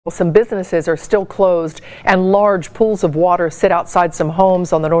Some businesses are still closed and large pools of water sit outside some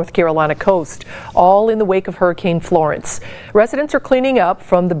homes on the North Carolina coast, all in the wake of Hurricane Florence. Residents are cleaning up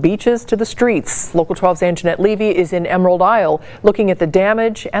from the beaches to the streets. Local 12's Anjanette Levy is in Emerald Isle looking at the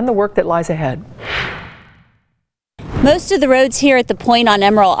damage and the work that lies ahead. Most of the roads here at the point on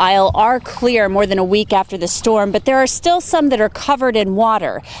Emerald Isle are clear more than a week after the storm, but there are still some that are covered in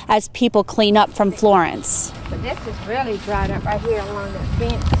water as people clean up from Florence. But this is really dried up right here along the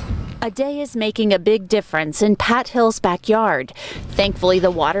fence. A day is making a big difference in Pat Hill's backyard. Thankfully,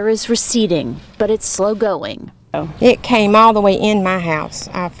 the water is receding, but it's slow going. It came all the way in my house,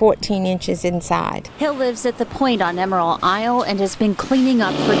 14 inches inside. Hill lives at the point on Emerald Isle and has been cleaning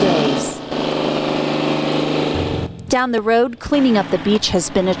up for days. Down the road, cleaning up the beach has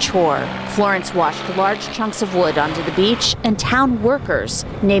been a chore. Florence washed large chunks of wood onto the beach, and town workers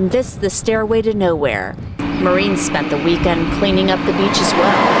named this the Stairway to Nowhere. Marines spent the weekend cleaning up the beach as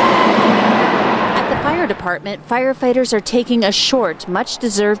well. At the fire department, firefighters are taking a short,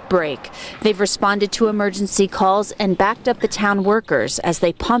 much-deserved break. They've responded to emergency calls and backed up the town workers as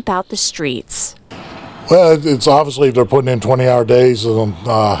they pump out the streets. Well, it's obviously they're putting in 20-hour days, and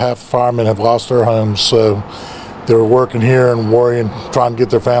half the firemen have lost their homes, so they're working here and worrying, trying to get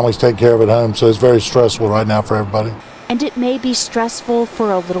their families taken care of at home, so it's very stressful right now for everybody. And it may be stressful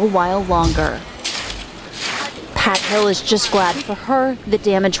for a little while longer. Pat Hill is just glad for her the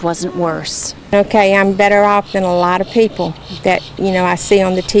damage wasn't worse. Okay, I'm better off than a lot of people that, I see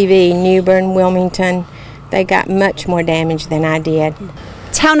on the TV, Newbern, Wilmington. They got much more damage than I did.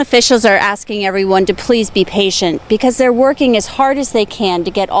 Town officials are asking everyone to please be patient because they're working as hard as they can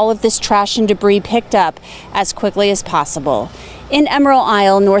to get all of this trash and debris picked up as quickly as possible. In Emerald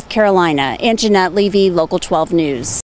Isle, North Carolina, Anjanette Levy, Local 12 News.